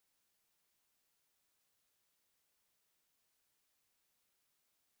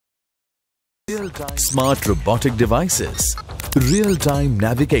Smart robotic devices, real-time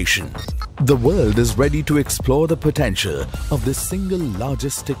navigation. The world is ready to explore the potential of this single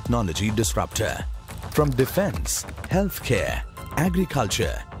largest technology disruptor. From defense, healthcare,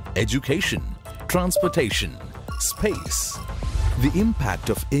 agriculture, education, transportation, space. The impact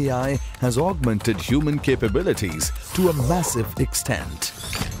of AI has augmented human capabilities to a massive extent.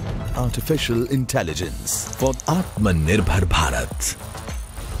 Artificial intelligence for Aatmanirbhar Bharat.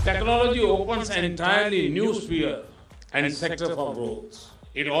 Technology opens an entirely new sphere and sector for growth.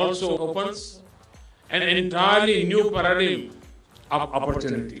 It also opens an entirely new paradigm of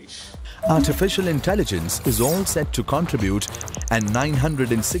opportunities. Artificial intelligence is all set to contribute an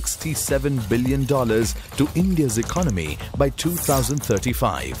 $967 billion to India's economy by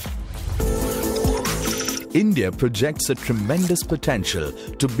 2035. India projects a tremendous potential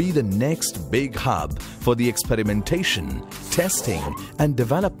to be the next big hub for the experimentation, testing and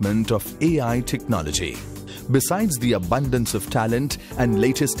development of AI technology. Besides the abundance of talent and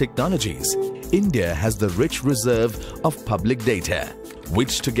latest technologies, India has the rich reserve of public data,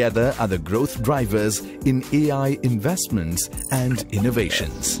 which together are the growth drivers in AI investments and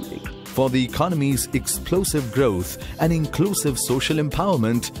innovations. For the economy's explosive growth and inclusive social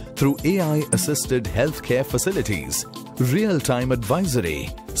empowerment through AI-assisted healthcare facilities, real-time advisory,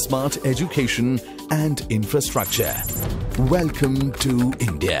 smart education and infrastructure. Welcome to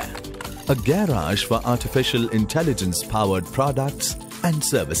India, a garage for artificial intelligence-powered products and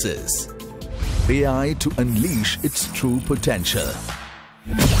services. AI to unleash its true potential.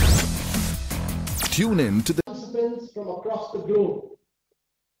 Tune in to the participants from across the globe.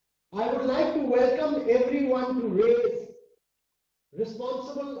 I would like to welcome everyone to RAISE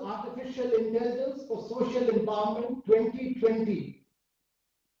Responsible Artificial Intelligence for Social Empowerment 2020.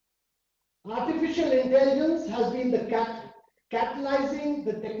 Artificial intelligence has been the catalyzing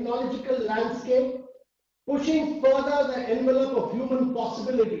the technological landscape, pushing further the envelope of human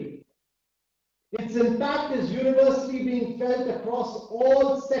possibility. Its impact is universally being felt across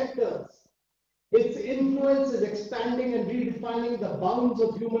all sectors. Its influence is expanding and redefining the bounds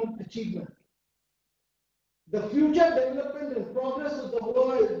of human achievement. The future development and progress of the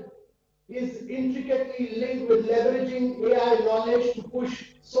world is intricately linked with leveraging AI knowledge to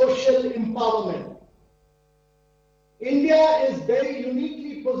push social empowerment. India is very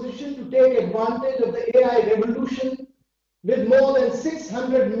uniquely positioned to take advantage of the AI revolution. With more than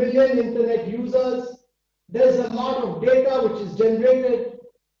 600 million internet users, there is a lot of data which is generated,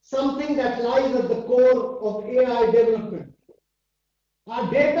 something that lies at the core of AI development. Our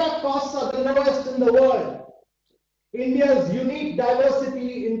data costs are the lowest in the world. India's unique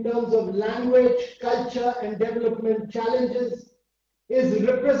diversity in terms of language, culture, and development challenges is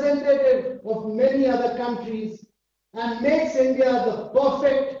representative of many other countries and makes India the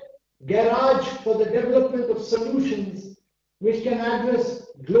perfect garage for the development of solutions which can address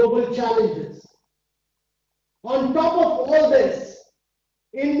global challenges. On top of all this,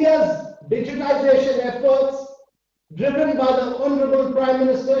 India's digitization efforts, driven by the Honorable Prime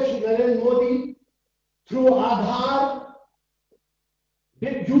Minister Shri Narendra Modi, through Aadhaar,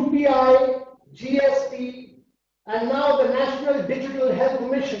 UPI, GST, and now the National Digital Health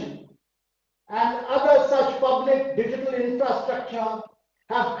Mission, and other such public digital infrastructure,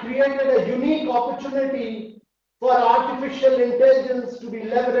 have created a unique opportunity for artificial intelligence to be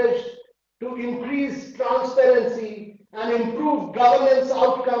leveraged to increase transparency and improve governance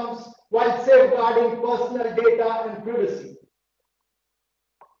outcomes while safeguarding personal data and privacy.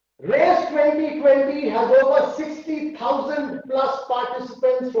 RAISE 2020 has over 60,000 plus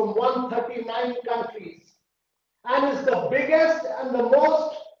participants from 139 countries and is the biggest and the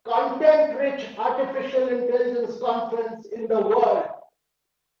most content-rich artificial intelligence conference in the world.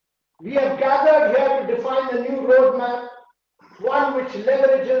 We have gathered here to define a new roadmap, one which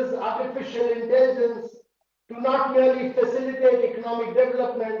leverages artificial intelligence to not merely facilitate economic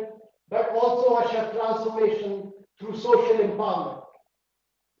development, but also usher transformation through social empowerment.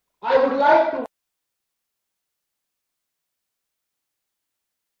 I would like to